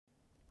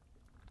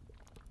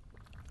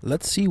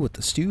Let's see what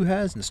the stew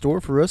has in store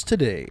for us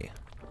today.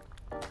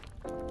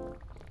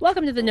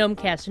 Welcome to the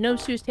Gnomecast, Gnome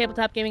Stew's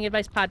tabletop gaming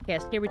advice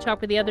podcast. Here we talk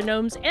with the other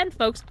gnomes and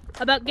folks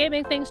about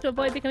gaming things to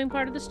avoid becoming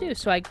part of the stew,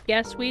 so I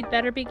guess we'd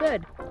better be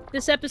good.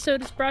 This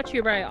episode is brought to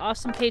you by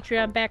awesome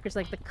Patreon backers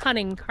like the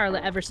cunning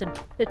Carla Everson,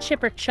 the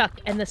chipper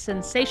Chuck, and the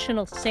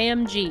sensational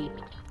Sam G.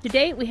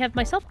 Today, we have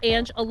myself,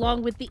 Ange,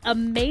 along with the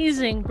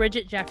amazing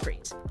Bridgett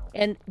Jeffries,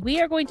 and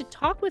we are going to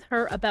talk with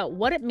her about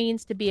what it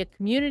means to be a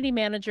community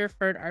manager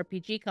for an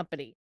RPG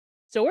company.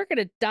 So we're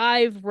going to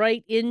dive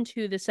right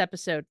into this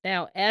episode.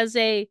 Now, as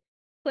a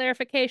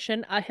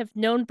clarification, I have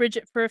known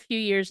Bridgett for a few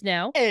years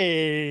now.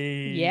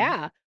 Hey.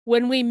 Yeah.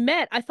 When we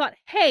met, I thought,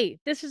 hey,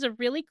 this is a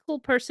really cool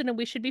person and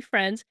we should be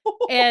friends.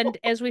 And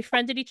as we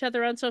friended each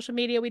other on social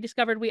media, we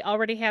discovered we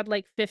already had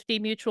like 50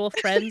 mutual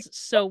friends.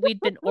 So we'd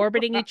been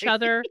orbiting each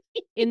other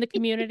in the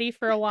community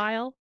for a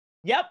while.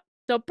 Yep.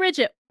 So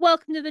Bridgett,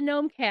 welcome to the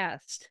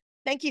Gnomecast.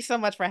 Thank you so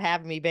much for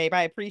having me, babe.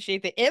 I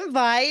appreciate the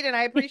invite and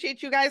I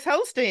appreciate you guys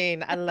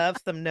hosting. I love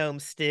some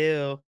gnome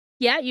stew.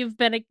 Yeah, you've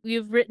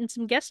written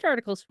some guest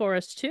articles for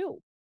us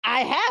too. I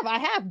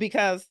have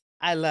because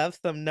I love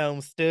some gnome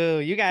stew.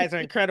 You guys are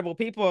incredible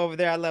people over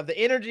there. I love the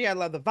energy. I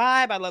love the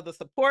vibe. I love the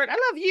support. I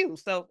love you.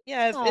 So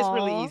yeah, it's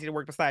really Aw. easy to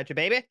work beside you,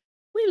 baby.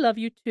 We love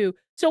you too.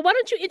 So why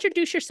don't you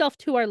introduce yourself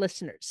to our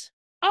listeners?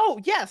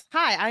 Oh, yes.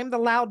 Hi, I'm the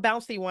loud,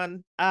 bouncy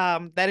one.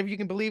 That, if you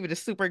can believe it, is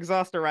super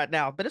exhausted right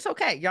now, but it's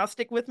okay. Y'all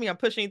stick with me. I'm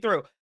pushing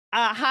through.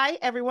 Hi,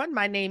 everyone.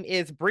 My name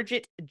is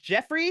Bridgett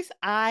Jeffries.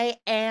 I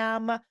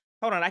am,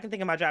 hold on, I can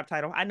think of my job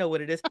title. I know what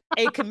it is.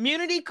 A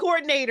community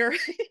coordinator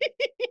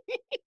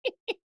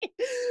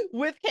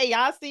with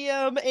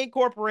Chaosium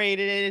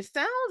Incorporated. And it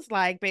sounds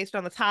like, based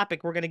on the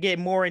topic, we're going to get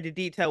more into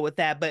detail with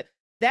that, but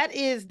that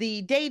is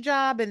the day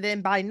job. And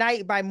then by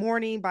night, by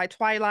morning, by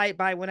twilight,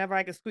 by whenever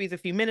I can squeeze a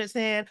few minutes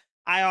in,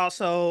 I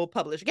also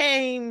publish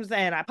games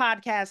and I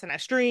podcast and I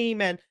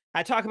stream and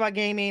I talk about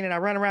gaming and I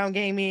run around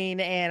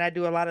gaming and I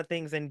do a lot of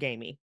things in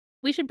gaming.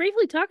 We should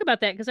briefly talk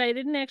about that because I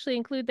didn't actually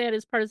include that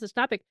as part of this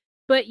topic.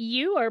 But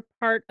you are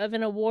part of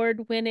an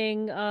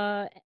award-winning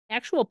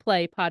actual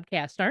play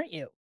podcast, aren't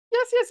you?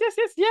 Yes.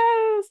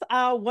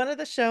 One of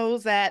the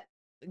shows that,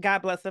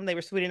 God bless them, they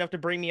were sweet enough to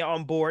bring me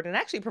on board and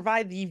actually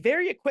provide the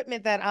very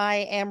equipment that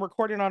I am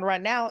recording on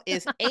right now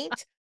is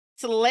Ain't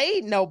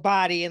Slayed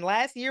Nobody. And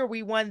last year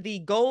we won the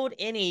Gold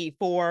Emmy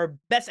for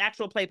Best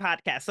Actual Play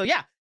Podcast. So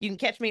yeah, you can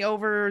catch me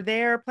over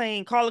there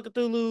playing Call of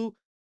Cthulhu,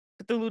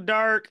 Cthulhu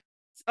Dark.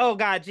 Oh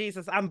God,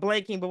 Jesus, I'm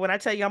blanking. But when I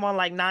tell you I'm on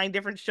like 9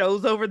 different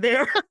shows over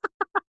there,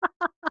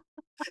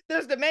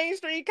 there's the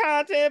mainstream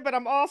content, but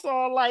I'm also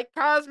on like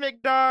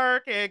Cosmic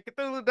Dark and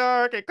Cthulhu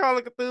Dark and Call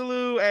of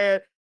Cthulhu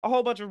and a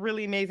whole bunch of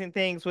really amazing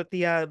things with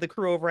the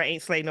crew over at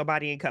Ain't Slayed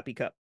Nobody and Cuppy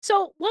Cup.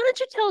 So why don't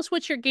you tell us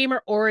what your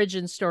gamer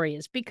origin story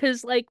is?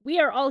 Because like we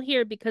are all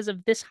here because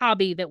of this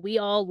hobby that we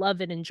all love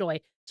and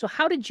enjoy. So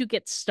how did you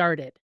get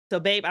started? So,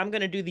 babe, I'm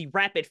gonna do the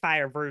rapid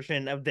fire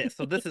version of this.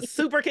 So this is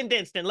super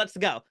condensed, and let's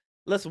go.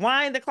 Let's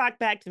wind the clock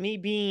back to me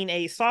being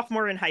a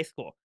sophomore in high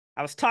school.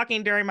 I was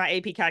talking during my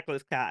AP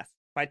calculus class.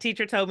 My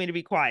teacher told me to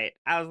be quiet.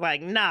 I was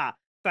like, nah.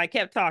 So I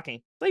kept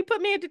talking. So he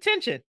put me in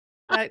detention.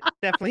 That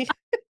definitely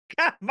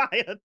got my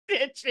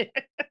attention.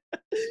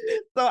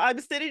 So I'm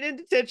sitting in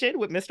detention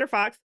with Mr.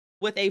 Fox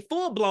with a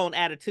full-blown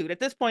attitude. At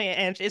this point,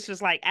 and it's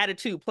just like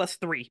attitude plus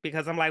 3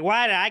 because I'm like,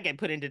 why did I get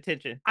put in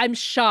detention? I'm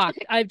shocked.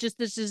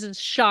 This is a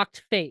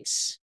shocked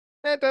face.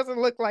 That doesn't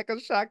look like a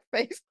shocked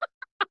face.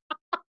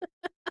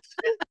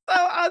 So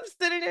I'm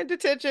sitting in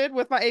detention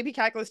with my AP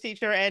calculus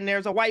teacher, and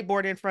there's a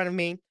whiteboard in front of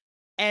me.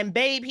 And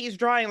babe, he's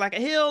drawing like a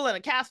hill and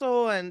a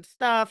castle and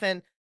stuff.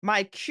 And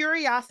my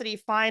curiosity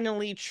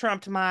finally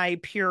trumped my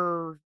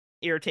pure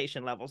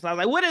irritation levels. I was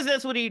like, what is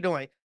this? What are you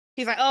doing?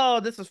 He's like,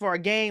 oh, this is for a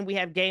game. We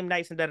have game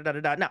nights and da da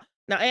da da.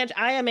 Now, Ange,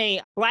 I am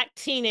a Black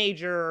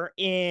teenager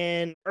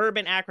in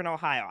urban Akron,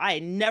 Ohio. I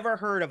had never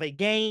heard of a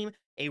game,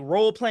 a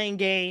role playing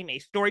game, a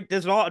story.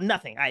 This is all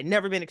nothing. I had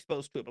never been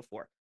exposed to it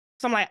before.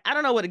 So I'm like, I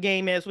don't know what a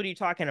game is. What are you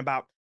talking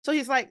about? So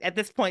he's like, at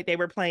this point, they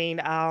were playing,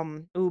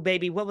 ooh,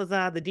 baby, what was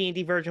the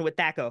D&D version with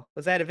Thaco?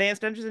 Was that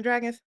Advanced Dungeons and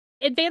Dragons?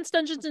 Advanced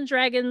Dungeons and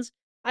Dragons,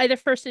 either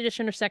first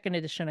edition or second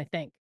edition, I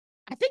think.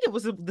 I think it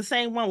was the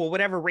same one. Well,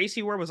 whatever race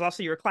you were was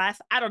also your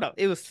class. I don't know.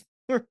 It was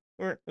it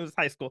was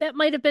high school. That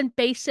might have been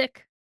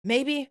basic.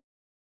 Maybe.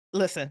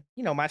 Listen,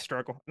 you know my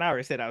struggle. And I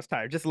already said I was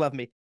tired. Just love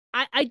me.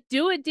 I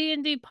do a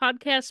D&D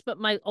podcast, but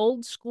my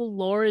old school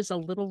lore is a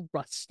little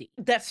rusty.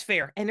 That's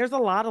fair. And there's a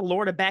lot of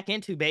lore to back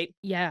into, babe.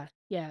 Yeah,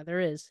 there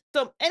is.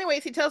 So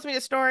anyways, he tells me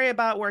a story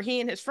about where he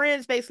and his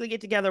friends basically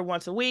get together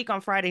once a week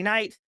on Friday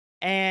nights.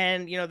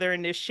 And, you know, they're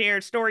in this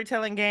shared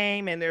storytelling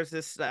game and there's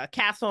this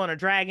castle and a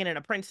dragon and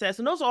a princess.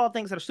 And those are all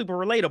things that are super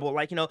relatable.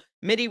 Like, you know,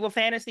 medieval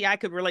fantasy, I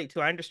could relate to.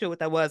 I understood what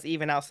that was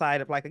even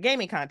outside of like a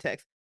gaming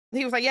context. And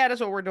he was like, yeah,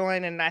 that's what we're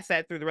doing. And I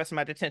sat through the rest of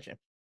my detention.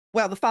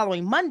 Well, the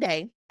following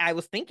Monday, I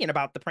was thinking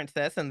about the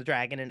princess and the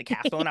dragon and the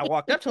castle. And I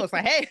walked up to him and was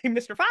like, hey,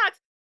 Mr.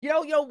 Fox,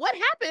 what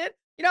happened,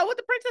 with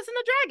the princess and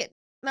the dragon?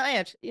 Now,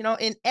 Ange,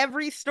 in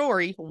every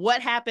story,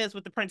 what happens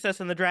with the princess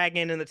and the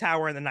dragon and the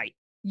tower and the knight?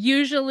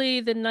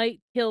 Usually the knight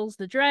kills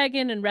the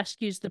dragon and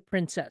rescues the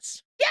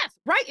princess. Yes,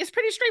 right? It's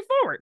pretty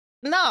straightforward.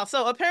 No,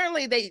 so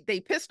apparently they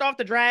pissed off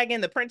the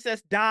dragon, the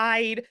princess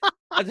died,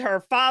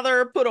 her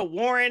father put a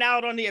warrant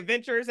out on the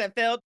adventurers that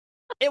failed.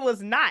 It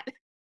was not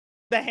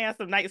the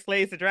handsome knight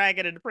slays the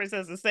dragon and the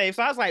princess is saved.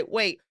 So I was like,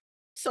 wait.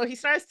 So he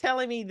starts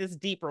telling me this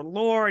deeper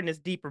lore and this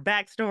deeper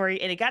backstory.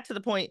 And it got to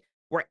the point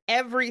where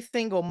every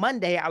single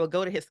Monday I would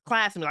go to his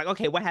class and be like,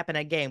 okay, what happened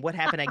at game? What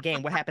happened at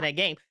game? What happened at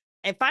game?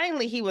 And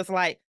finally he was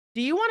like,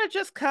 do you want to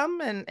just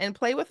come and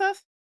play with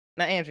us?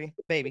 Now, Angie,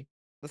 baby,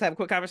 let's have a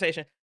quick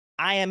conversation.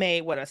 I am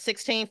a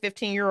 16,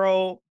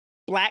 15-year-old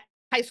black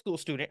high school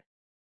student.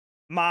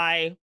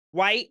 My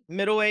white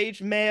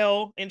middle-aged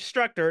male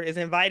instructor is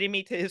inviting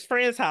me to his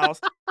friend's house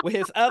with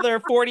his other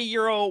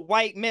 40-year-old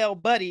white male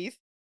buddies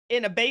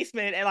in a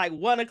basement at like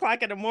 1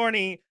 o'clock in the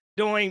morning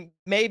doing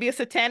maybe a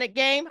satanic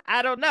game.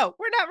 I don't know.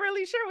 We're not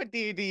really sure what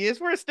D&D is.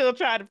 We're still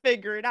trying to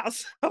figure it out.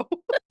 So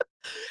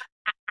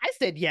I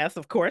said yes,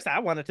 of course. I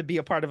wanted to be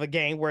a part of a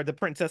game where the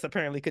princess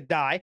apparently could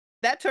die.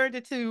 That turned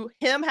into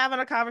him having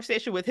a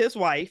conversation with his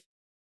wife,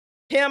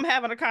 him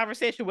having a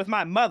conversation with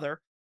my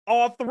mother,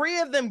 all three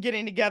of them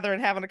getting together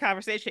and having a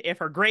conversation. If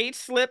her grades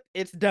slip,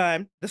 it's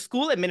done. The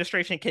school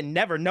administration can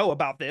never know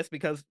about this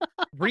because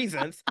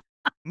reasons.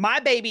 My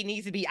baby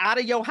needs to be out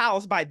of your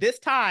house by this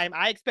time.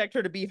 I expect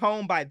her to be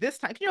home by this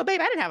time. You know, babe,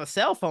 I didn't have a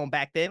cell phone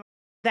back then.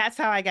 That's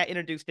how I got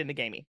introduced into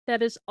gaming.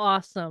 That is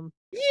awesome.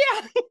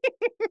 Yeah.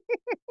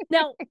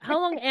 Now, how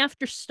long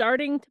after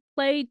starting to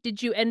play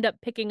did you end up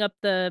picking up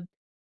the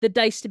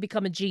dice to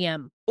become a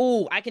GM?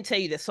 Oh, I can tell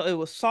you this. So it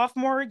was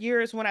sophomore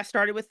years when I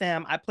started with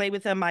them. I played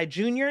with them my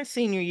junior and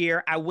senior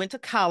year. I went to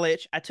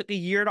college. I took a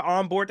year to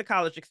onboard the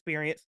college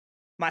experience.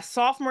 My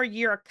sophomore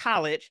year of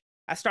college,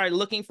 I started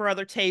looking for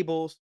other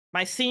tables.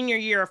 My senior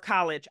year of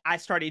college, I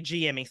started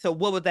GMing. So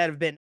what would that have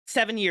been?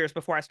 7 years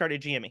before I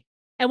started GMing.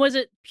 And was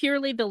it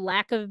purely the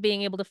lack of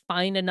being able to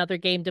find another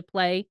game to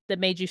play that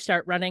made you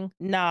start running?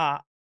 Nah,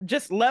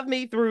 just love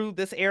me through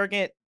this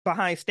arrogant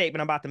behind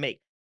statement I'm about to make.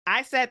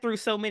 I sat through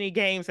so many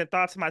games and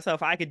thought to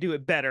myself I could do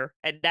it better,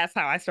 and that's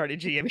how I started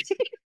GMing.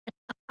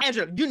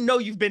 Angela, you know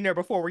you've been there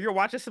before where you're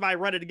watching somebody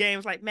run at the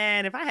games like,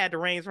 man, if I had the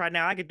reins right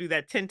now, I could do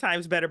that 10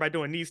 times better by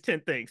doing these 10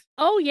 things.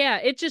 Oh yeah,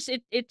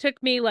 it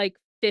took me like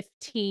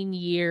 15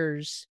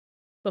 years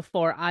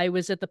before I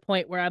was at the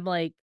point where I'm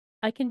like,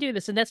 I can do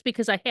this. And that's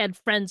because I had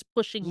friends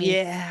pushing me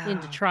into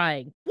Yeah.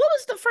 trying. What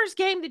was the first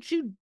game that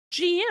you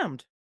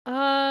GM'd?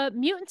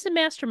 Mutants and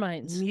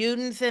Masterminds.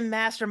 Mutants and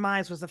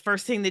Masterminds was the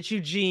first thing that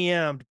you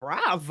GM'd.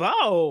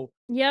 Bravo.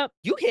 Yep.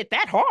 You hit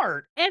that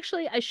hard.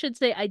 Actually, I should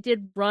say I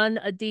did run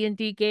a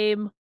D&D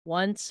game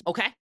once,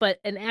 Okay. but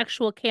an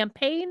actual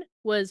campaign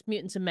was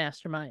Mutants and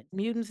Masterminds.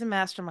 Mutants and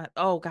Mastermind.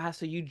 Oh, God.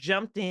 So you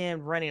jumped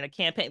in running a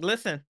campaign.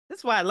 Listen, this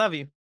is why I love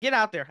you. Get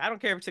out there. I don't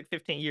care if it took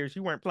 15 years.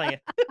 You weren't playing.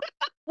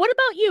 What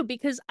about you?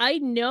 Because I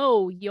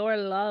know your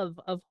love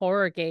of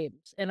horror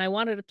games, and I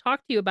wanted to talk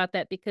to you about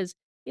that because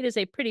it is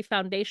a pretty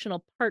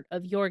foundational part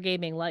of your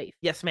gaming life.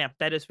 Yes, ma'am.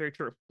 That is very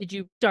true. Did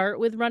you start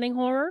with running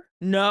horror?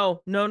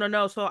 No, no, no,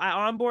 no. So I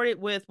onboarded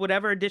with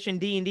whatever edition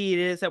D&D it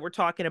is that we're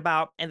talking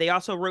about, and they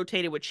also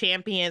rotated with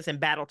Champions and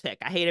BattleTech.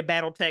 I hated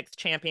BattleTech's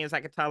Champions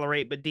I could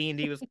tolerate, but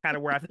D&D was kind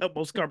of where I felt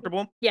most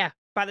comfortable. Yeah.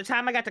 By the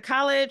time I got to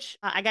college,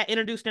 I got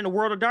introduced into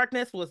World of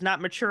Darkness, was not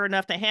mature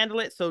enough to handle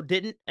it, so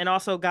didn't. And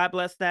also, God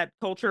bless that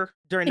culture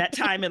during that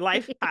time in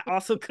life. I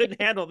also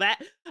couldn't handle that.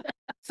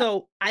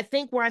 So I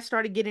think where I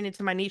started getting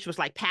into my niche was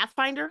like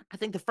Pathfinder. I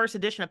think the first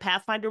edition of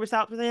Pathfinder was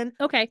out then.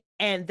 Okay.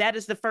 And that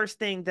is the first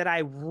thing that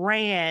I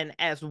ran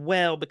as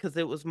well because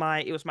it was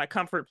my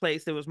comfort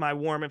place. It was my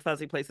warm and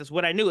fuzzy place. It's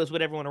what I knew is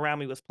what everyone around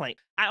me was playing.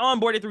 I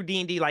onboarded through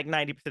D&D like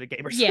 90% of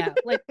gamers. Yeah,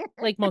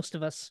 like most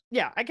of us.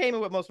 Yeah, I came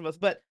in with most of us,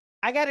 but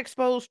I got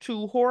exposed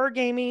to horror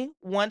gaming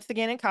once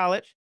again in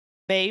college.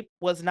 Babe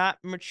was not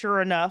mature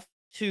enough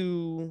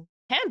to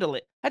handle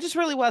it. I just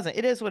really wasn't.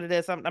 It is what it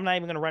is. I'm not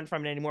even going to run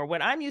from it anymore.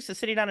 When I'm used to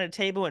sitting down at a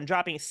table and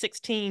dropping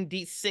 16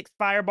 D6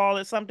 fireball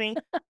at something,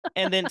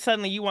 and then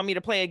suddenly you want me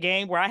to play a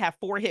game where I have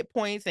 4 hit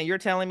points and you're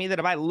telling me that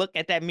if I look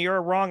at that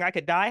mirror wrong, I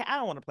could die. I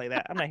don't want to play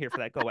that. I'm not here for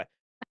that. Go away.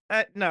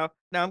 No,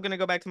 I'm going to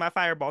go back to my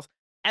fireballs.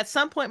 At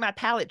some point, my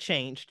palette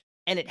changed.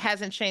 And it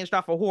hasn't changed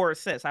off of horror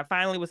since. I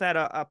finally was at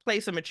a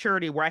place of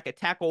maturity where I could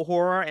tackle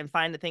horror and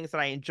find the things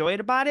that I enjoyed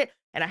about it.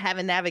 And I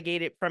haven't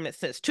navigated from it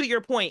since. To your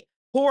point,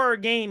 horror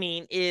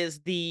gaming is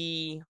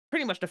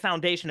pretty much the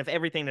foundation of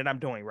everything that I'm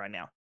doing right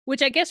now.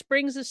 Which I guess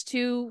brings us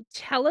to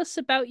tell us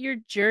about your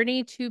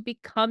journey to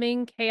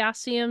becoming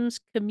Chaosium's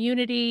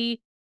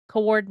community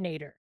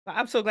coordinator.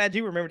 I'm so glad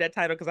you remember that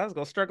title because I was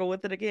going to struggle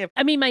with it again.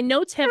 I mean, my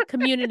notes have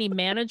community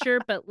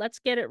manager, but let's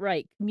get it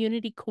right.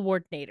 Community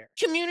coordinator.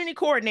 Community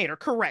coordinator,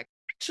 correct.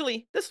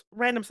 Actually, this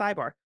random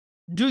sidebar.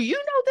 Do you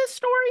know this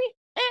story?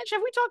 Ange,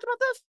 have we talked about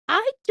this?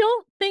 I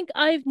don't think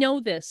I know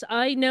this.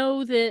 I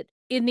know that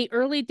in the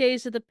early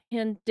days of the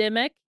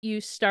pandemic,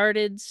 you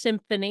started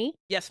Symphony.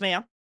 Yes,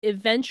 ma'am.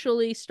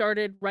 Eventually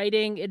started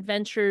writing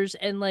adventures,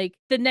 and like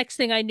the next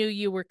thing I knew,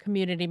 you were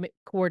community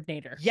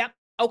coordinator. Yep.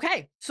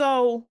 Okay.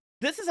 So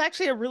This is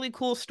actually a really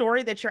cool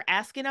story that you're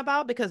asking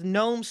about because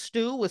Gnome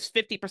Stew was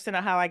 50%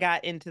 of how I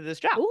got into this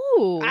job.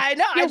 Ooh, I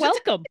know. you're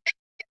welcome.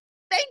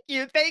 Thank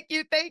you, thank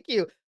you, thank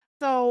you.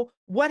 So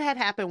what had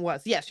happened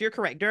was, yes, you're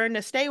correct. During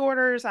the stay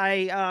orders,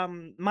 I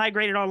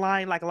migrated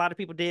online like a lot of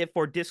people did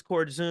for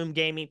Discord, Zoom,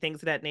 gaming,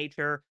 things of that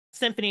nature.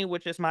 Symphony,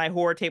 which is my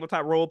horror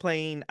tabletop role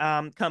playing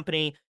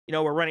company.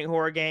 We're running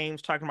horror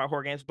games, talking about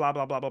horror games, blah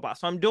blah blah blah blah.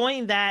 So I'm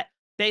doing that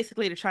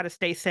basically to try to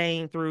stay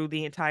sane through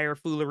the entire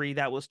foolery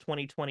that was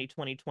 2020,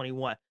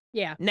 2021.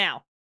 Yeah.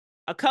 Now,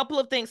 a couple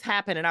of things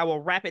happened, and I will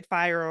rapid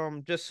fire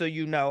them just so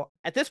you know.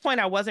 At this point,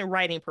 I wasn't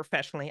writing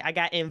professionally. I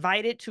got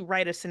invited to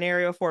write a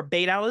scenario for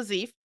Bait Al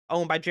Azif,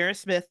 owned by Jaron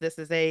Smith. This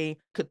is a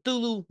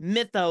Cthulhu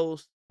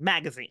Mythos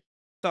magazine.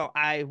 So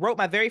I wrote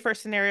my very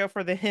first scenario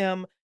for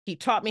him. He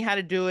taught me how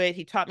to do it.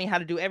 He taught me how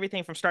to do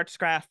everything from start to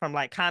scratch, from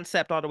like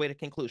concept all the way to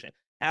conclusion.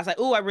 And I was like,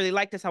 "Oh, I really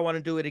like this. I want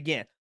to do it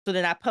again." So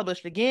then I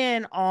published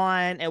again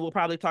on, and we'll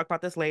probably talk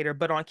about this later,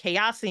 but on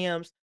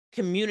Chaosium's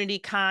community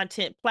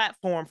content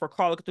platform for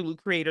Call of Cthulhu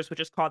creators, which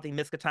is called the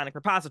Miskatonic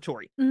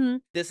Repository. Hmm.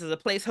 This is a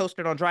place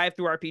hosted on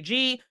Drive-Thru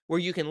RPG where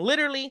you can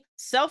literally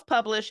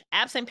self-publish,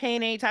 absent paying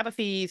any type of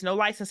fees, no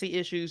licensing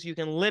issues. You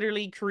can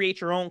literally create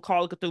your own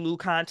Call of Cthulhu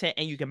content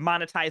and you can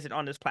monetize it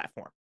on this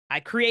platform. I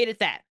created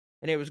that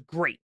and it was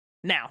great.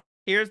 Now,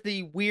 here's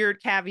the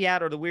weird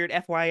caveat or the weird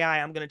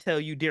FYI I'm going to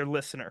tell you, dear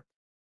listener.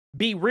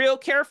 Be real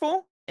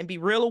careful and be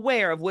real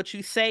aware of what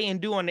you say and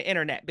do on the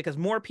internet because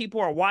more people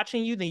are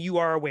watching you than you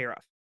are aware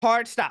of.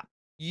 Hard stop.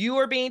 You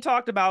are being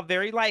talked about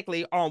very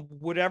likely on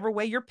whatever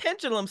way your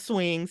pendulum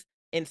swings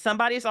in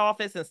somebody's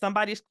office, in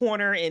somebody's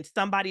corner, in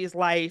somebody's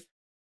life.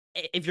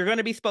 If you're going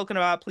to be spoken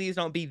about, please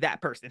don't be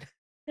that person.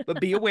 But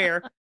be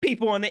aware,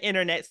 people on the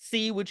internet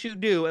see what you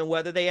do, and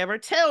whether they ever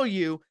tell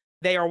you,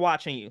 they are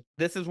watching you.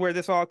 This is where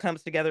this all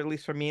comes together, at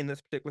least for me in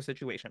this particular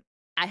situation.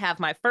 I have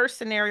my first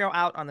scenario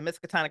out on the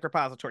Miskatonic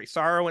Repository,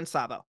 Sorrow and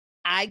Sabo.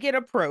 I get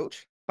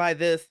approached by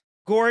this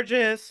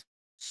gorgeous,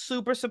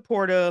 super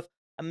supportive,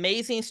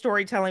 amazing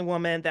storytelling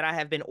woman that I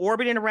have been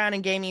orbiting around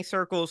in gaming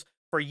circles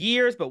for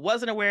years, but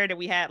wasn't aware that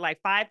we had like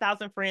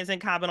 5,000 friends in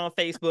common on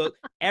Facebook.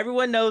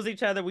 Everyone knows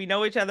each other. We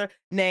know each other,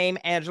 named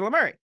Angela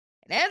Murray.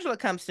 And Angela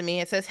comes to me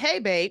and says, "Hey,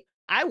 babe,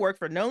 I work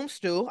for Gnome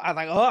Stew." I was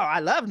like, "Oh, I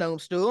love Gnome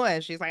Stew."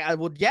 And she's like,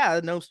 "Well, yeah,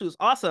 Gnome Stew is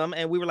awesome."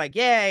 And we were like,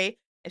 "Yay."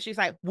 And she's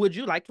like, "Would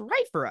you like to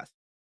write for us?"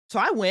 So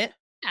I went,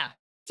 yeah,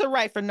 to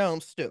write for Gnome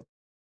Stew.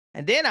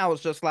 And then I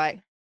was just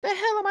like, the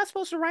hell am I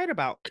supposed to write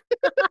about?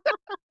 I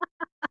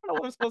don't know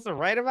what I'm supposed to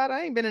write about.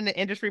 I ain't been in the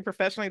industry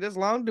professionally this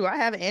long. Do I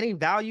have any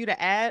value to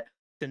add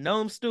to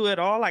Gnome Stew at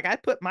all? Like I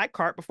put my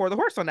cart before the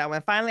horse on that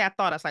one. Finally, I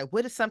was like,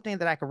 what is something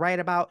that I could write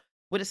about?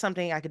 What is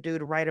something I could do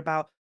to write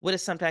about? What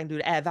is something I can do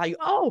to add value?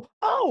 Oh,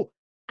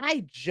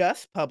 I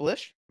just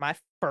published my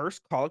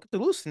first Call of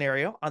Cthulhu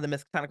scenario on the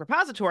Miskatonic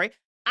Repository.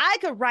 I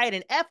could write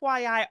an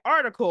FYI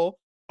article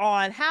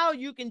on how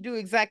you can do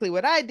exactly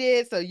what I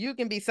did so you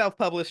can be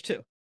self-published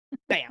too.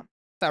 Bam.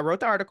 So I wrote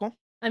the article.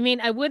 I mean,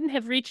 I wouldn't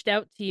have reached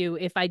out to you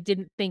if I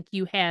didn't think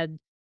you had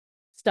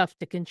stuff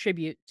to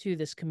contribute to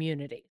this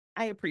community.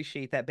 I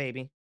appreciate that,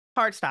 baby.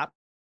 Hard stop.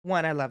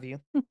 1, I love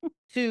you.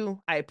 2,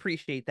 I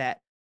appreciate that.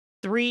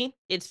 3,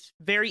 it's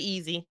very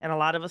easy, and a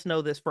lot of us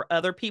know this, for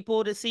other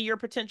people to see your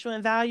potential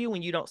and value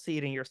when you don't see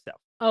it in yourself.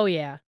 Oh,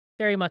 yeah,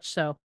 very much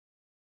so.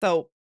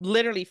 So,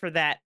 literally for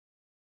that,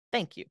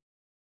 thank you.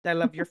 I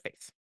love your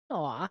face.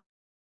 Aw.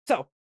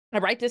 So, I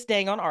write this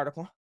dang on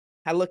article.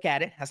 I look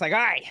at it. I was like, all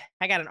right,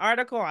 I got an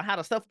article on how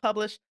to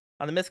self-publish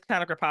on the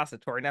Miskatonic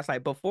Repository. And that's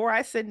like, before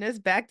I send this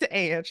back to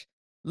Ange,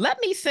 let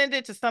me send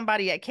it to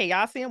somebody at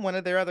Chaosium, one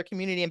of their other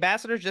community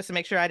ambassadors, just to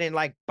make sure I didn't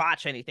like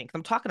botch anything. Cause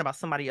I'm talking about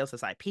somebody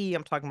else's IP.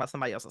 I'm talking about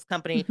somebody else's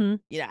company. Mhm.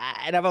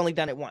 And I've only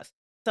done it once.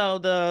 So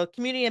the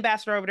community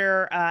ambassador over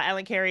there,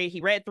 Alan Carey,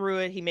 he read through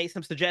it. He made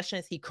some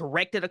suggestions. He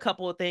corrected a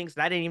couple of things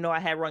that I didn't even know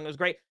I had wrong. It was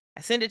great.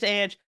 I send it to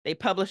Ange. They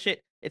publish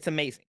it. It's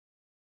amazing.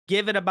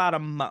 Give it about a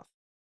month.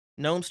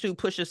 Gnome Stew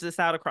pushes this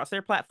out across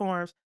their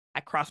platforms. I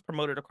cross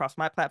promote it across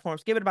my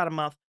platforms. Give it about a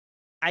month.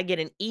 I get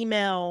an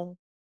email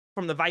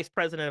from the vice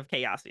president of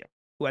Chaosium,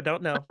 who I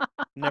don't know,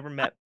 never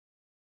met.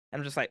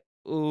 And I'm just like,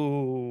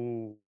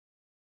 ooh.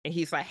 And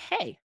he's like,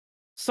 "Hey,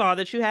 saw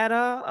that you had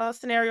a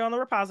scenario on the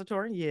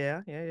repository.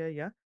 Yeah.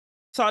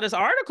 Saw this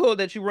article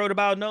that you wrote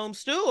about Gnome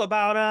Stew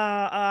about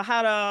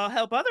how to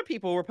help other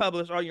people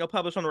republish or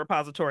publish on the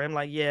repository." I'm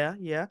like,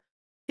 yeah.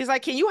 He's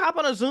like, "Can you hop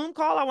on a Zoom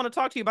call? I want to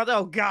talk to you about that."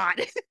 Oh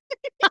God.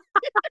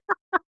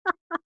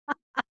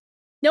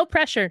 No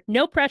pressure.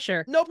 No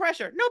pressure. No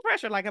pressure. No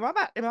pressure. Like, am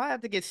I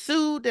have to get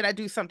sued? Did I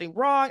do something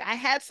wrong? I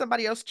had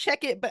somebody else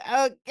check it, but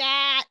oh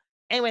God.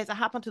 Anyways, I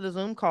hop onto the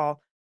Zoom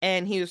call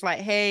and he was like,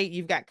 "Hey,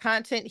 you've got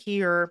content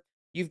here.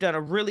 You've done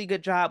a really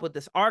good job with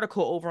this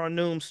article over on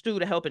Noom Stew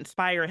to help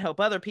inspire and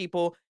help other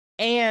people.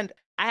 And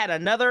I had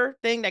another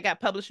thing that got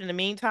published in the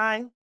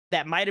meantime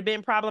that might have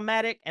been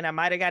problematic. And I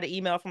might have got an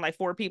email from like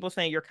 4 people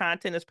saying your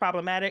content is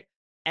problematic.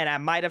 And I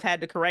might have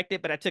had to correct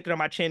it, but I took it on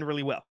my chin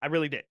really well. I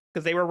really did.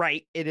 Because they were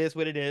right. It is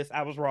what it is.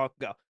 I was wrong.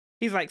 Go."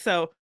 He's like,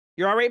 "So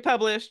you're already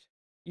published.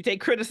 You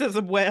take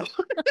criticism well.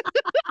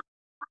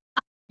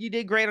 you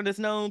did great on this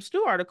Gnome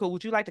Stew article.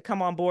 Would you like to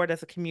come on board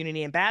as a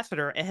community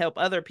ambassador and help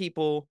other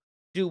people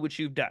do what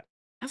you've done?"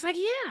 I was like,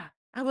 "Yeah,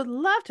 I would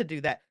love to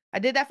do that." I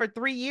did that for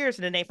 3 years,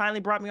 and then they finally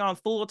brought me on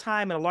full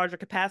time in a larger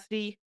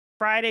capacity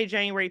Friday,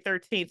 January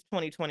 13th,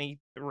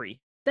 2023.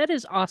 That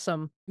is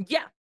awesome.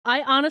 Yeah,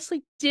 I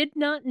honestly did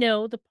not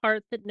know the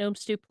part that Gnome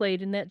Stew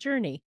played in that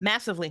journey.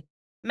 massively,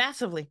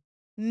 massively,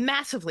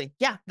 massively.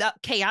 Yeah, the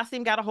Chaos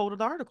team got a hold of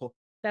the article.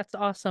 That's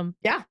awesome.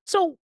 Yeah.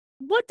 So,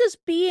 what does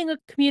being a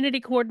community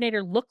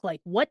coordinator look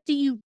like? What do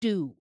you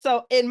do?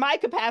 So in my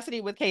capacity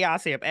with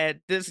Chaosium,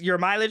 and this your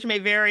mileage may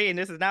vary, and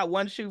this is not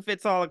one shoe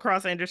fits all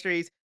across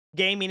industries.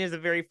 Gaming is a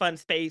very fun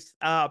space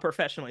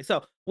professionally.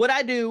 So what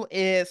I do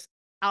is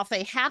I'll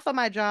say half of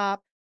my job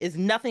is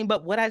nothing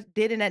but what I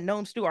did in that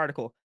Gnome Stew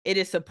article. It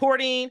is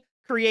supporting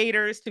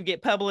creators to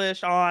get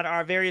published on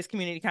our various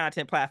community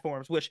content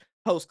platforms, which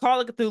host Call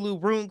of Cthulhu,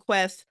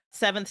 RuneQuest,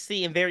 Seventh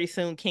Sea, and very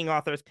soon King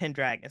Arthur's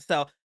Pendragon.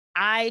 So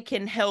I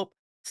can help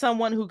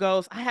someone who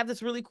goes, "I have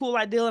this really cool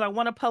idea and I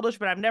want to publish,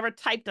 but I've never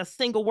typed a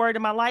single word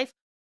in my life,"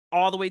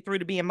 all the way through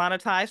to being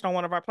monetized on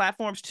one of our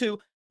platforms, to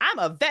 "I'm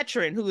a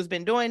veteran who has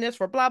been doing this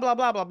for blah, blah,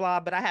 blah, blah, blah,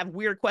 but I have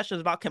weird questions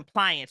about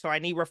compliance, or I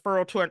need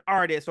referral to an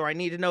artist, or I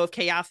need to know if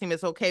Chaosium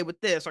is okay with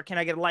this, or can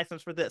I get a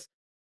license for this?"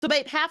 So,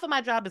 babe, half of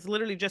my job is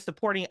literally just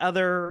supporting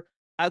other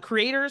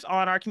creators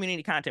on our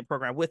community content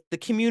program with the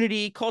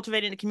community,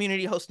 cultivating the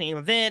community, hosting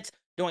events,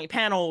 doing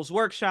panels,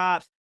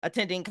 workshops,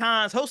 attending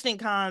cons, hosting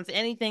cons,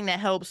 anything that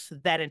helps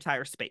that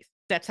entire space.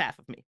 That's half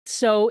of me.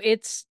 So,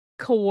 it's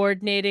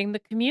coordinating the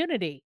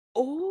community.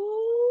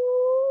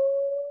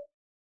 Oh,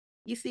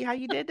 you see how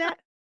you did that?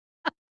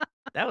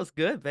 That was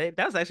good, babe.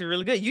 That was actually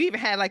really good. You even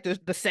had like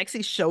the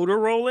sexy shoulder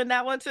roll in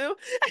that one too.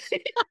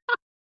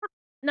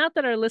 Not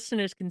that our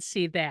listeners can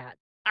see that.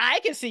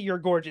 I can see your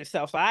gorgeous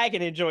self, so I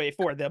can enjoy it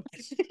for them.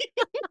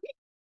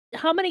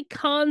 How many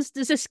cons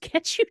does this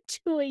get you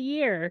to a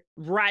year?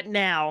 Right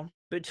now,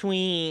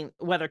 between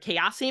whether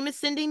Chaosium is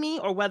sending me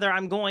or whether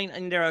I'm going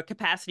under a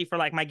capacity for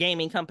like my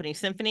gaming company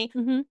Symphony,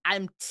 Mhm.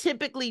 I'm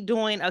typically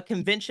doing a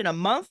convention a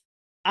month,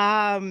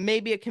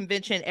 maybe a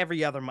convention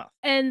every other month.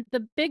 And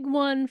the big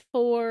one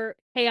for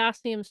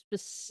Chaosium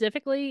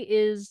specifically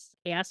is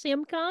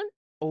Chaosium Con?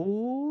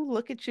 Oh,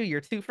 look at you.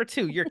 You're 2 for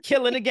 2. You're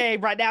killing the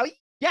game right now.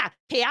 Yeah,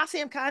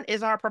 Chaosium Con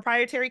is our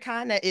proprietary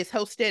con that is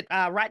hosted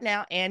right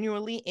now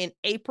annually in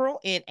April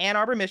in Ann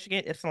Arbor,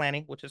 Michigan,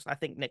 Ypsilanti, which is, I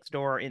think, next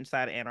door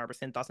inside of Ann Arbor.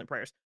 Send thoughts and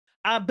prayers.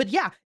 But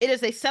yeah, it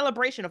is a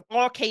celebration of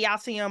all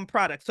Chaosium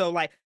products. So,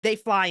 like, they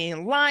fly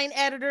in line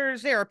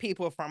editors. There are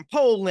people from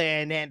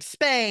Poland and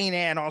Spain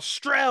and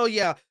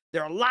Australia.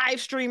 There are live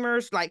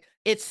streamers. Like,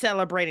 it's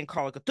celebrating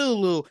Call of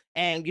Cthulhu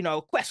and,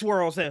 Quest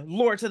Worlds and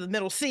Lords of the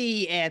Middle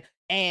Sea and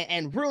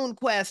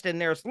RuneQuest, and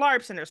there's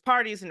LARPs and there's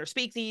parties and there's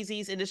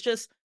speakeasies, and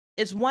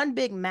it's one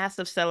big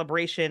massive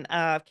celebration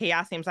of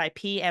Chaosium's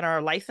IP and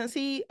our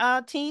licensee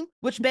team.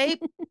 Which, babe,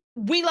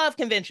 we love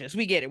conventions.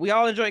 We get it. We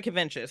all enjoy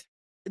conventions.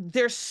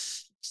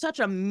 There's such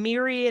a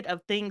myriad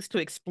of things to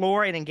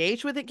explore and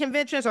engage with at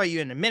conventions. Are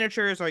you into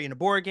miniatures? Are you into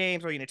board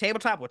games? Are you into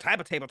tabletop? What type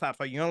of tabletops?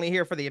 Are you only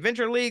here for the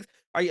adventure leagues?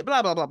 Are you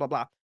blah blah blah blah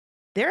blah?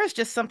 There is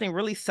just something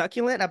really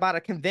succulent about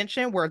a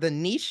convention where the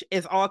niche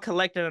is all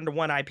collected under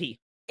one IP.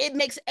 It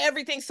makes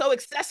everything so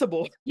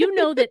accessible. You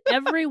know that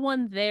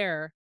everyone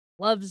there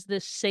loves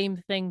the same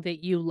thing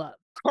that you love.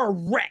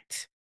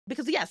 Correct.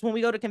 Because yes, when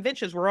we go to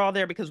conventions, we're all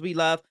there because we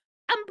love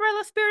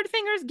Umbrella Spirit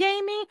Fingers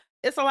gaming.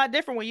 It's a lot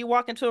different when you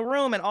walk into a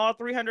room and all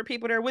 300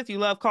 people there with you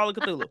love Call of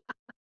Cthulhu.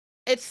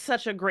 It's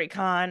such a great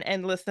con.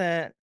 And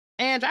listen,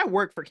 and I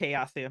work for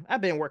Chaosium.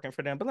 I've been working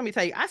for them, but let me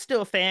tell you, I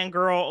still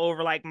fangirl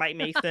over like Mike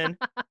Mason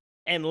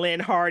and Lynn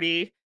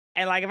Hardy.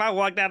 And like if I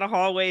walk down the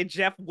hallway,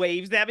 Jeff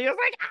waves at me. I was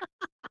like,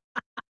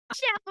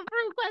 Chef of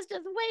RuneQuest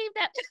just waved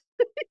at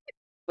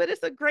but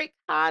it's a great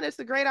con. It's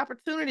a great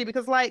opportunity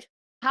because, like,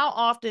 how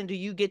often do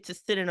you get to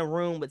sit in a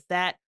room with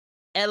that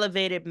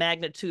elevated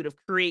magnitude of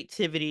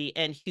creativity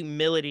and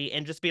humility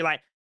and just be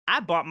like,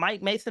 I bought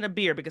Mike Mason a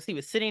beer because he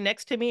was sitting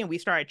next to me and we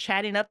started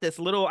chatting up this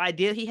little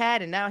idea he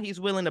had, and now he's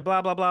willing to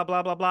blah, blah, blah,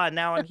 blah, blah, blah. And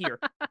now I'm here.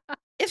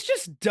 It's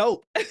just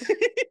dope.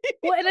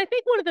 Well, and I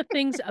think one of the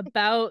things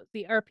about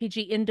the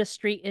RPG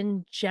industry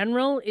in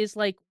general is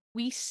like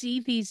we see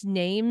these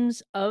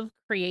names of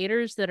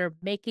creators that are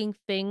making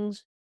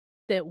things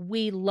that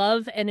we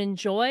love and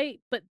enjoy,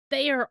 but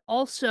they are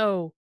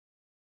also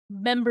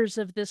members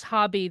of this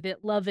hobby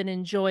that love and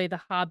enjoy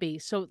the hobby.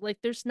 So like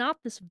there's not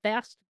this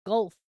vast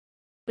gulf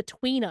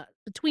between us,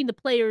 between the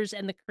players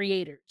and the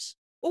creators.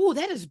 Oh,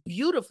 that is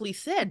beautifully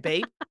said,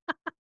 babe.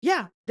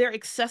 Yeah, they're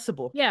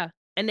accessible Yeah.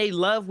 and they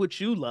love what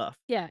you love.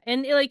 Yeah.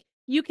 And like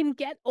you can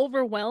get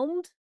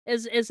overwhelmed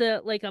as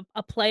a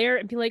player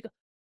and be like,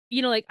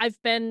 like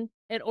I've been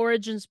at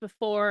Origins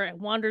before and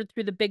wandered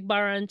through the big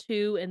bar on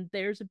two, and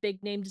there's a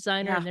big name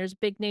designer, Yeah. and there's a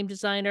big name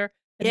designer,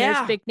 and there's a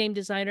Yeah. big name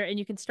designer, and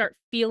you can start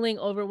feeling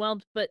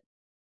overwhelmed, but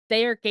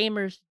they are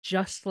gamers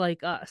just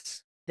like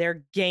us.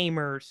 They're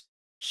gamers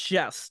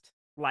just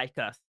like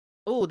us.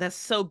 Oh, that's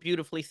so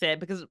beautifully said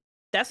because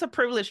That's a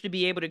privilege to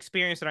be able to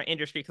experience in our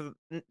industry because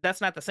that's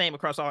not the same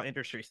across all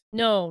industries.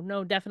 No,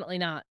 no, definitely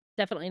not.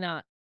 Definitely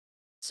not.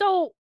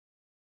 So,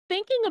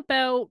 thinking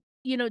about,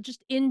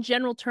 just in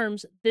general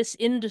terms, this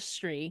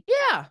industry,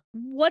 Yeah.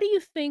 what do you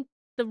think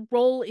the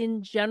role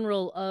in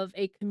general of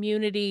a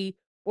community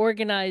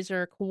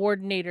organizer,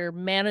 coordinator,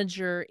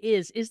 manager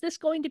is? Is this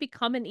going to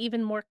become an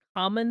even more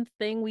common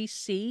thing we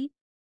see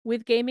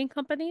with gaming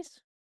companies?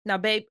 Now,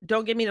 babe,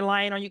 don't get me to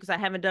lying on you because I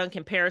haven't done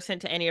comparison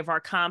to any of our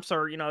comps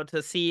or,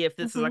 to see if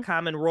this is a Mhm.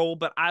 common role,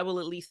 but I will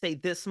at least say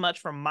this much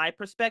from my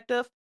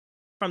perspective,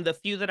 from the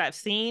few that I've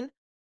seen.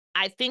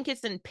 I think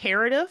it's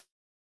imperative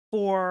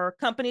for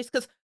companies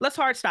because let's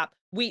hard stop.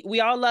 We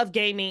all love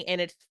gaming and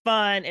it's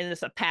fun and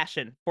it's a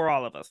passion for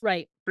all of us.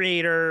 Right.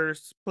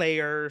 Creators,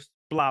 players,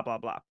 blah, blah,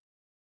 blah.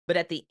 But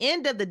at the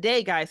end of the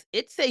day, guys,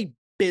 it's a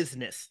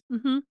business.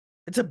 Mhm.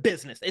 It's a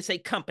business. It's a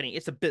company.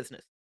 It's a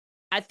business.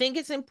 I think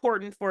it's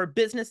important for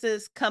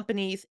businesses,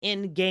 companies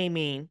in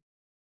gaming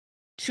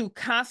to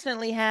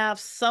constantly have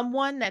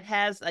someone that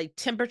has a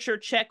temperature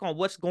check on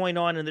what's going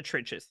on in the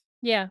trenches.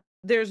 Yeah.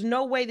 There's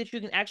no way that you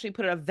can actually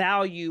put a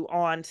value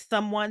on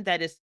someone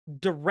that is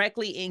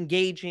directly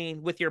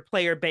engaging with your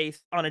player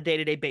base on a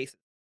day-to-day basis,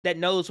 that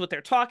knows what they're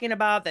talking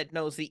about, that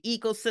knows the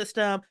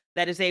ecosystem,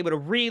 that is able to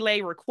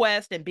relay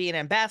requests and be an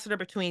ambassador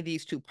between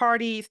these two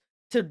parties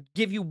to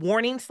give you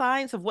warning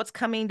signs of what's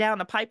coming down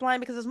the pipeline.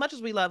 Because as much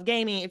as we love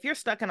gaming, if you're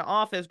stuck in an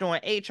office doing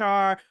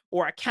HR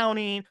or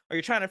accounting, or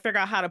you're trying to figure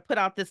out how to put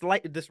out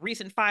this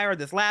recent fire, or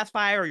this last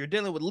fire, or you're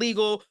dealing with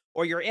legal,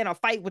 or you're in a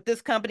fight with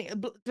this company,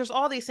 there's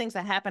all these things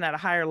that happen at a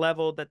higher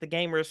level that the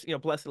gamers,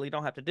 blessedly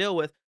don't have to deal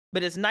with.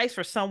 But it's nice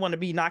for someone to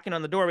be knocking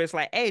on the door. It's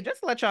like, hey, just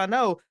to let y'all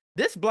know,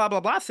 this blah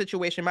blah blah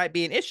situation might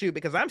be an issue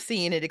because I'm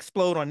seeing it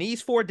explode on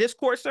these 4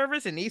 Discord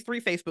servers and these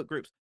 3 Facebook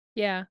groups.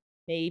 Yeah.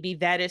 Maybe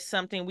that is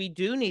something we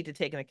do need to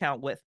take an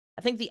account with.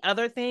 I think the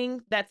other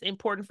thing that's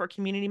important for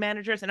community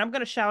managers, and I'm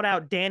going to shout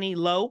out Danny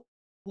Lowe,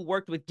 who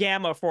worked with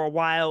Gamma for a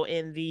while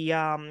in the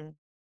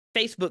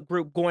Facebook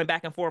group, going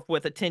back and forth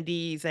with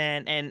attendees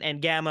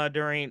and Gamma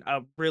during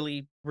a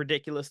really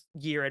ridiculous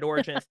year at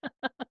Origins.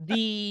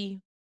 The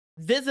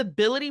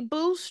visibility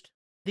boost,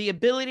 the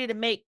ability to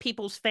make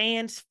people's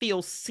fans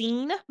feel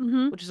seen,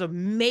 Mhm. which is a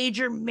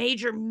major,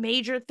 major,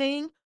 major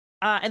thing.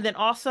 And then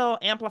also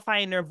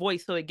amplifying their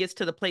voice so it gets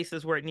to the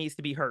places where it needs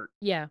to be heard.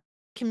 Yeah.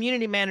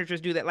 Community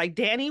managers do that. Like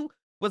Danny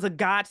was a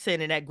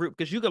godsend in that group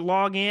because you could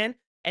log in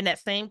and that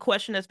same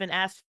question that's been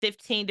asked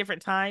 15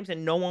 different times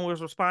and no one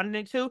was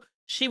responding to,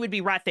 she would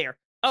be right there.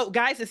 Oh,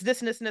 guys, it's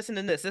this and this and this and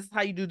then this. This is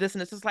how you do this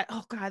and this. It's like,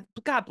 oh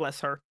God bless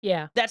her.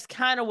 Yeah. That's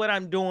kind of what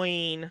I'm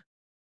doing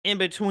in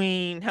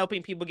between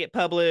helping people get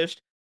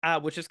published,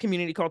 which is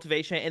community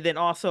cultivation, and then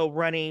also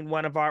running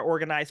one of our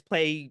organized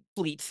play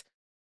fleets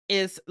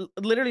is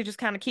literally just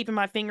kind of keeping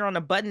my finger on the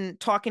button,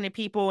 talking to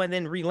people, and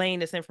then relaying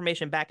this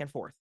information back and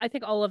forth. I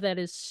think all of that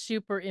is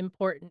super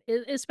important,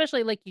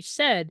 especially like you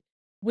said,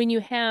 when you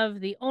have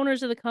the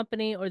owners of the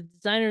company or the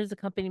designers of the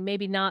company,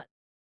 maybe not,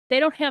 they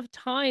don't have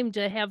time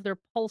to have their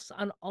pulse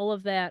on all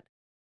of that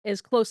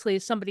as closely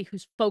as somebody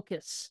whose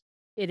focus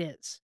it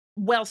is.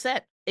 Well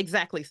said.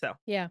 Exactly so.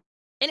 Yeah.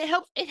 And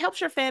it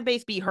helps your fan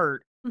base be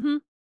heard. Hmm.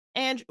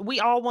 And we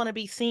all want to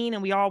be seen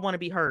and we all want to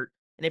be heard.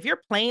 And if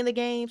you're playing the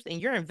games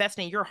and you're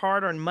investing your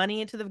hard-earned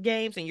money into the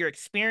games and you're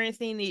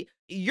experiencing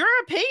your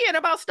opinion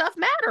about stuff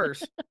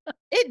matters.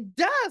 It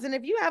does. And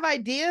if you have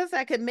ideas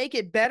that could make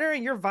it better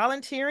and you're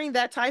volunteering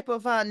that type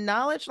of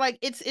knowledge, like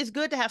it's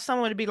good to have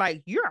someone to be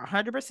like, you're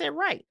 100%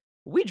 right.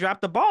 We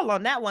dropped the ball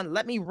on that one.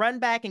 Let me run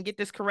back and get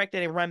this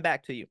corrected and run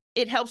back to you.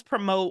 It helps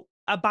promote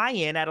a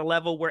buy-in at a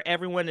level where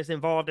everyone is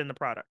involved in the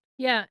product.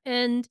 Yeah.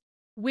 And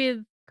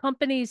with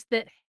companies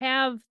that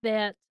have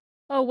that,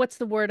 oh, what's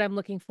the word I'm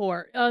looking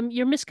for?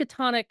 Your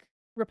Miskatonic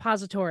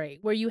repository,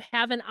 where you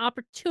have an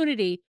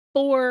opportunity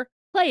for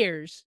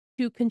players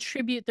to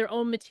contribute their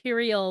own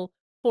material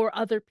for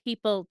other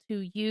people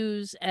to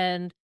use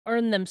and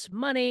earn them some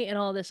money and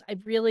all this. I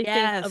really think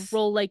a Yes.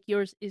 role like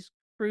yours is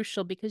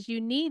crucial because you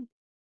need.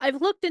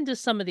 I've looked into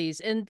some of these,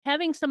 and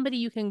having somebody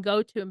you can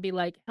go to and be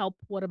like, help,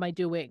 what am I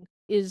doing,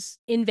 is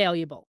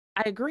invaluable.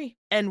 I agree.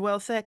 And well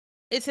said.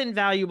 It's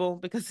invaluable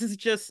because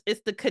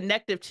it's the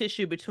connective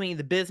tissue between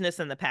the business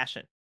and the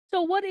passion.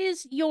 So, what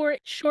is your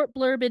short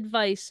blurb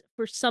advice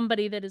for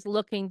somebody that is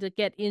looking to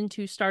get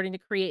into starting to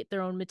create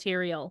their own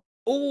material?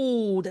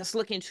 Oh, that's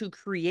looking to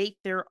create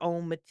their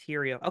own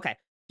material. Okay.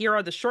 Here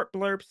are the short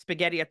blurb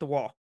spaghetti at the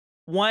wall.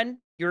 One,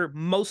 you're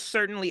most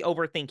certainly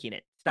overthinking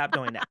it. Stop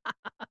doing that.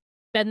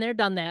 Been there,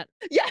 done that.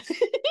 Yes.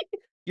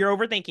 You're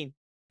overthinking.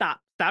 Stop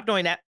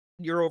doing that.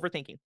 You're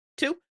overthinking.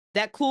 Two,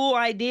 that cool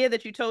idea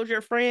that you told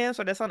your friends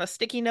or that's on a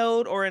sticky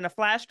note or in a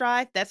flash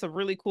drive, that's a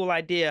really cool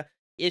idea.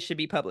 It should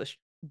be published.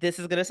 This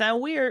is going to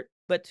sound weird,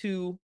 but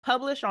to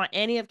publish on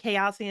any of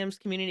Chaosium's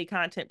community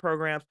content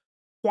programs,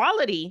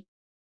 quality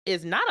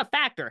is not a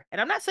factor.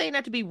 And I'm not saying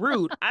that to be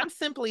rude. I'm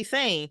simply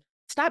saying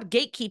Stop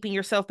gatekeeping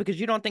yourself because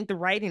you don't think the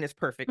writing is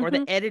perfect or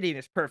Hmm. the editing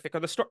is perfect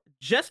or the story.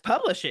 Just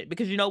publish it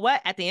because you know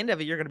what? At the end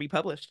of it, you're going to be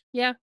published.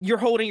 Yeah. You're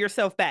holding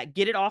yourself back.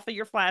 Get it off of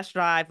your flash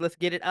drive. Let's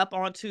get it up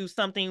onto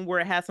something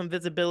where it has some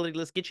visibility.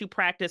 Let's get you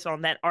practice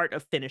on that art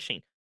of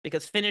finishing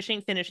because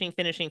finishing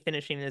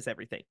is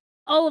everything.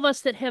 All of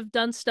us that have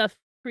done stuff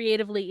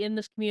creatively in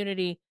this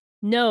community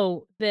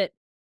know that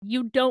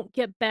you don't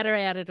get better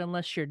at it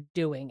unless you're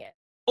doing it.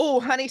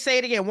 Oh, honey, say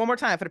it again one more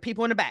time for the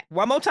people in the back.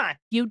 One more time.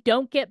 You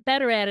don't get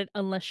better at it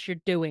unless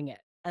you're doing it.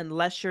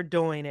 Unless you're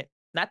doing it,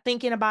 not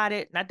thinking about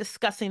it, not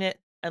discussing it,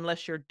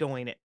 unless you're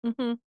doing it.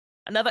 Hmm.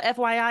 Another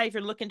FYI, if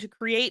you're looking to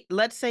create,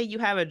 let's say you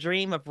have a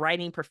dream of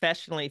writing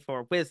professionally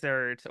for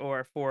Wizards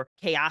or for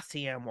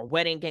Chaosium or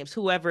wedding games,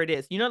 whoever it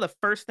is, you know, the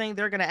first thing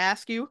they're going to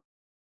ask you,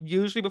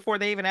 usually before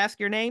they even ask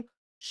your name,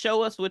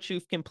 show us what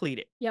you've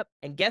completed. Yep.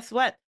 And guess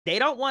what? They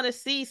don't want to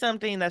see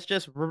something that's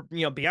just,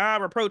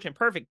 beyond reproach and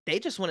perfect. They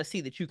just want to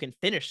see that you can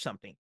finish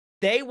something.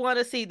 They want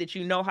to see that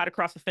you know how to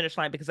cross the finish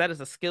line because that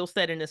is a skill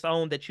set in its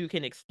own that you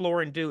can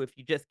explore and do if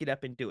you just get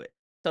up and do it.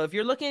 So if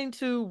you're looking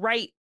to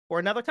write for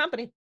another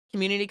company,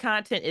 community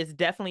content is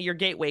definitely your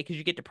gateway because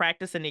you get to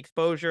practice and the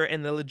exposure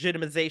and the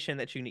legitimization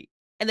that you need.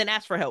 And then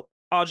ask for help.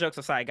 All jokes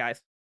aside,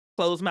 guys,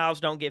 closed mouths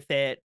don't get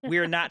fed.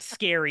 We're not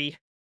scary.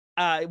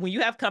 When you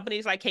have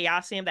companies like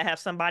Chaosium that have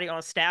somebody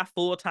on staff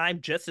full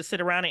time just to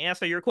sit around and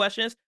answer your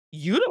questions,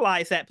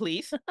 utilize that,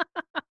 please.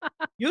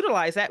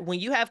 Utilize that. When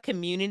you have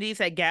communities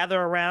that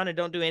gather around and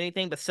don't do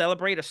anything but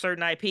celebrate a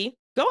certain IP,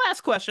 go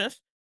ask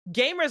questions.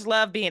 Gamers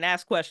love being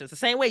asked questions. The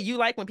same way you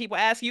like when people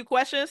ask you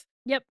questions,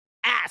 Yep.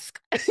 ask.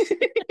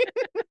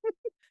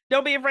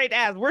 Don't be afraid to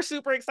ask. We're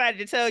super excited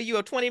to tell you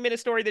a 20-minute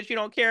story that you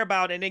don't care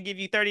about and then give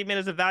you 30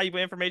 minutes of valuable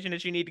information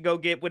that you need to go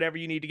get whatever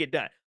you need to get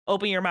done.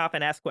 Open your mouth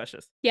and ask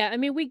questions. Yeah, I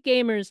mean, we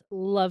gamers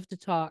love to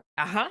talk.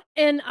 Uh-huh.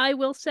 And I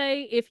will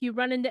say, if you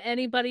run into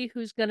anybody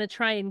who's going to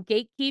try and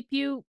gatekeep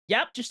you,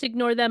 Yep. just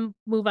ignore them,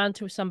 move on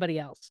to somebody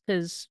else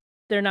because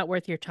they're not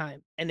worth your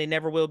time. And they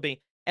never will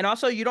be. And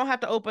also, you don't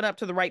have to open up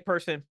to the right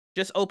person.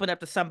 Just open up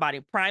to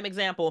somebody. Prime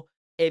example,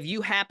 if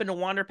you happen to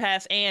wander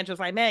past Anne, just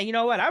like, man, you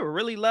know what? I would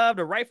really love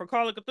to write for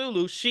Call of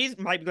Cthulhu. She's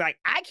might be like,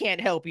 I can't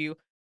help you,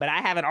 but I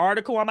have an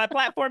article on my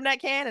platform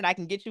that can, and I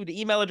can get you the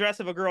email address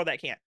of a girl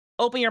that can.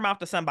 Open your mouth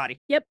to somebody.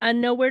 Yep, I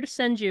know where to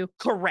send you.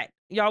 Correct.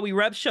 Y'all, we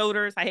rub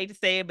shoulders. I hate to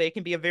say it, but it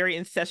can be a very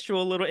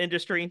incestual little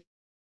industry.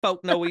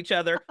 Folk know each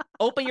other.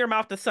 Open your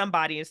mouth to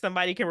somebody, and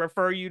somebody can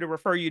refer you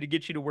to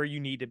get you to where you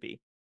need to be.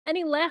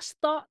 Any last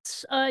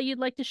thoughts you'd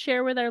like to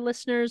share with our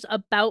listeners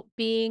about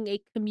being a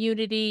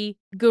community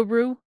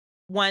guru?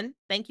 One,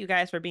 thank you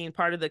guys for being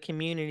part of the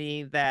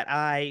community that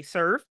I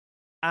serve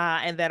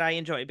and that I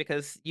enjoy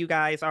because you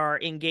guys are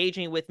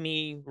engaging with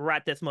me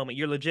right this moment.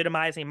 You're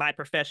legitimizing my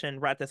profession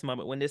right this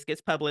moment. When this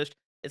gets published,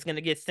 it's going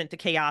to get sent to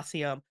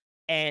Chaosium,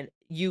 and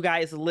you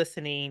guys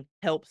listening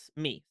helps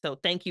me. So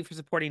thank you for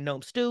supporting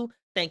Gnome Stew.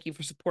 Thank you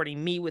for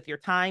supporting me with your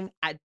time.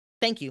 I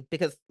thank you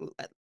because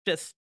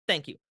just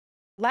thank you.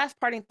 Last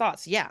parting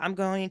thoughts. Yeah, I'm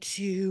going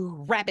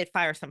to rapid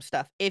fire some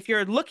stuff. If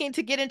you're looking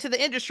to get into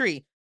the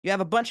industry, you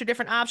have a bunch of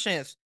different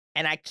options.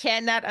 And I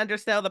cannot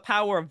undersell the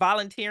power of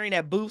volunteering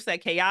at booths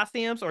at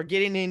Chaosiums or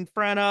getting in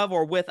front of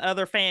or with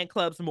other fan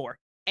clubs more.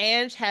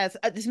 Ange has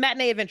this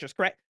Matinee Adventures,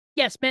 correct?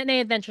 Yes, Matinee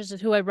Adventures is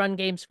who I run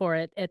games for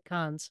at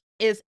cons.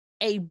 Is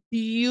a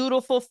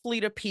beautiful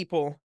fleet of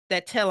people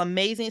that tell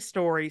amazing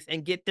stories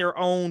and get their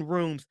own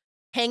rooms.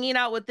 Hanging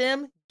out with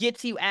them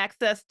gets you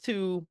access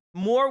to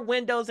more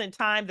windows in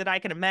time than I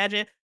can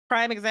imagine.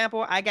 Prime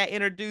example, I got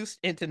introduced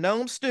into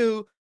Gnome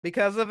Stew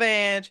because of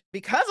Ange,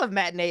 because of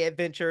Matinee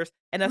Adventures,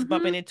 and us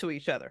bumping into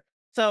each other.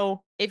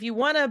 So if you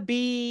want to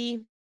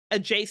be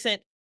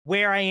adjacent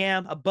where I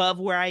am, above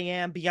where I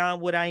am,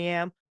 beyond what I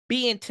am,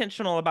 be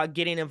intentional about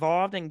getting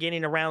involved and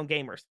getting around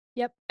gamers.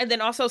 Yep. And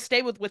then also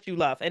stay with what you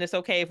love. And it's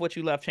okay if what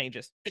you love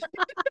changes.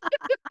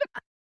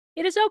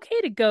 It is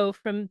okay to go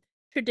from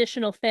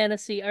traditional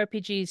fantasy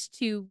RPGs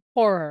to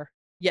horror.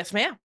 Yes,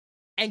 ma'am.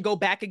 And go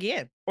back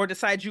again. Or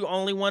decide you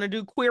only want to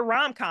do queer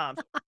rom-coms.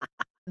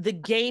 The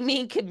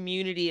gaming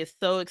community is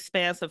so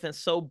expansive and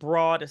so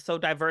broad and so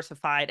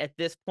diversified at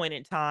this point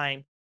in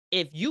time.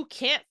 If you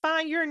can't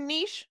find your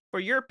niche for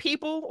your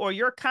people or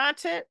your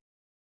content,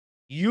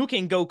 you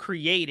can go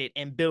create it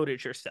and build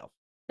it yourself.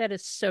 That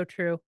is so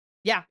true.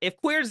 Yeah, if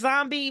queer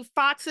zombie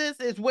foxes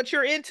is what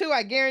you're into,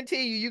 I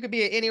guarantee you could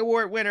be an Emmy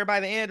Award winner by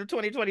the end of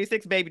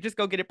 2026, baby. Just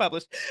go get it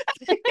published.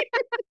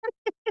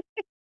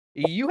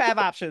 You have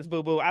options,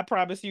 boo-boo. I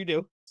promise you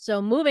do. So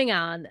moving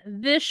on,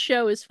 this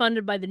show is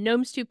funded by the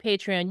Gnome Stew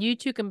Patreon. You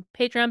too can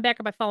Patreon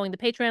backer by following the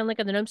Patreon link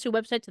on the Gnome Stew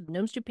website to the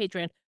Gnome Stew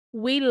Patreon.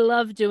 We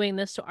love doing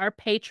this, so our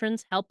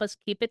patrons help us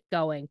keep it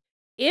going.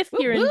 If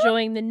you're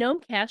enjoying the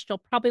Gnomecast,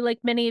 you'll probably like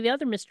many of the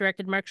other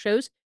Misdirected Mark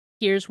shows.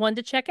 Here's one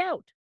to check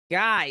out.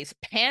 Guys,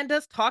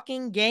 pandas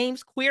talking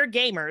games, queer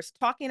gamers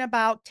talking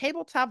about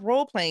tabletop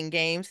role-playing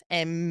games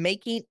and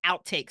making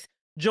outtakes.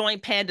 Join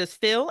Pandas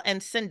Phil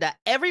and Cinda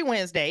every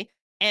Wednesday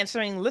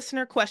answering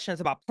listener questions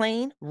about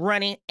playing,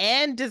 running,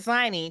 and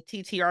designing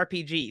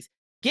TTRPGs.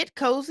 Get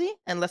cozy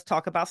and let's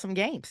talk about some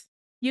games.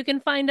 You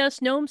can find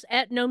us gnomes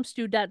at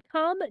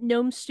gnomestew.com,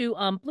 gnomestew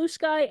on Blue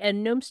Sky,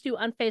 and gnomestew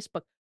on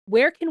Facebook.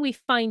 Where can we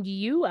find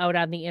you out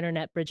on the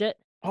internet, Bridgett?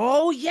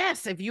 Oh,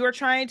 yes. If you are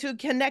trying to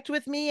connect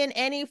with me in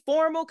any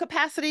formal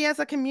capacity as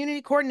a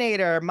community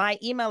coordinator, my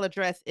email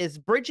address is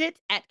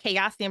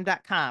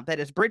bridgett@chaosium.com. That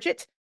is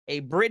Bridgett,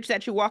 a bridge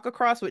that you walk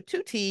across with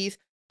two T's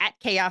at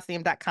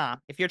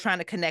chaosium.com. If you're trying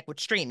to connect with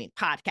streaming,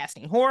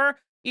 podcasting, horror,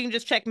 you can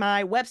just check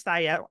my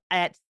website out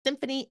at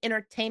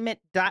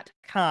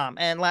symphonyentertainment.com.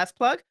 And last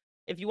plug,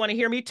 if you want to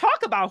hear me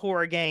talk about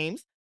horror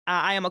games,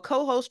 I am a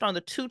co-host on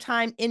the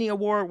two-time Emmy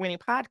Award-winning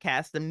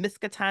podcast, the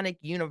Miskatonic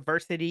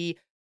University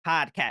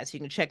podcast. You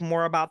can check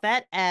more about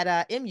that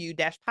at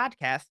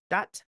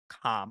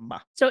mu-podcast.com.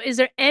 So is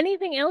there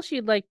anything else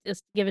you'd like to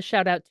give a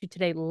shout out to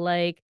today?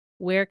 Like,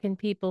 where can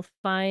people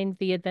find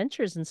the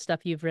adventures and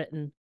stuff you've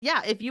written?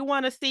 Yeah, if you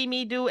want to see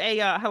me do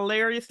a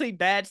hilariously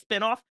bad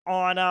spinoff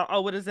on,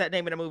 what is that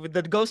name of the movie?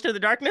 The Ghost of the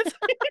Darkness?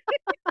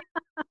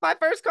 My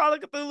first Call of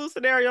Cthulhu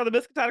scenario on the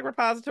Miskatonic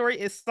Repository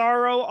is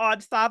Sorrow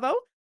on Savo.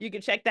 You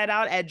can check that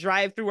out at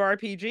Drive Through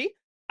RPG.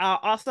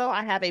 Also,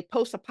 I have a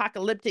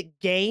post-apocalyptic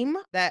game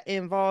that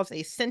involves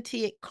a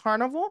sentient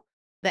carnival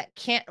that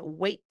can't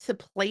wait to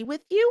play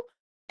with you.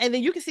 And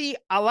then you can see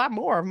a lot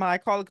more of my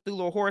Call of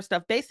Cthulhu horror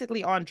stuff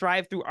basically on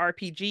Drive Through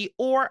RPG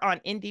or on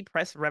Indie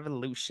Press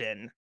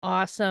Revolution.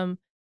 Awesome.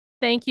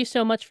 Thank you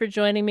so much for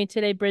joining me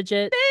today,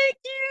 Bridgett. Thank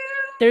you!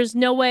 There's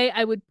no way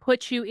I would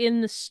put you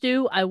in the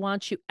stew. I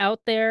want you out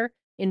there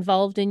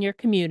involved in your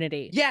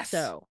community. Yes!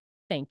 So,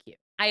 thank you.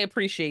 I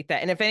appreciate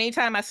that. And if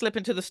anytime I slip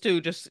into the stew,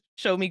 just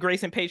show me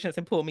grace and patience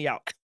and pull me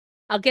out.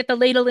 I'll get the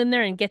ladle in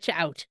there and get you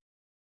out.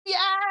 Yes!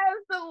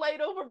 The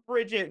ladle for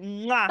Bridgett.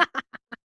 Mwah.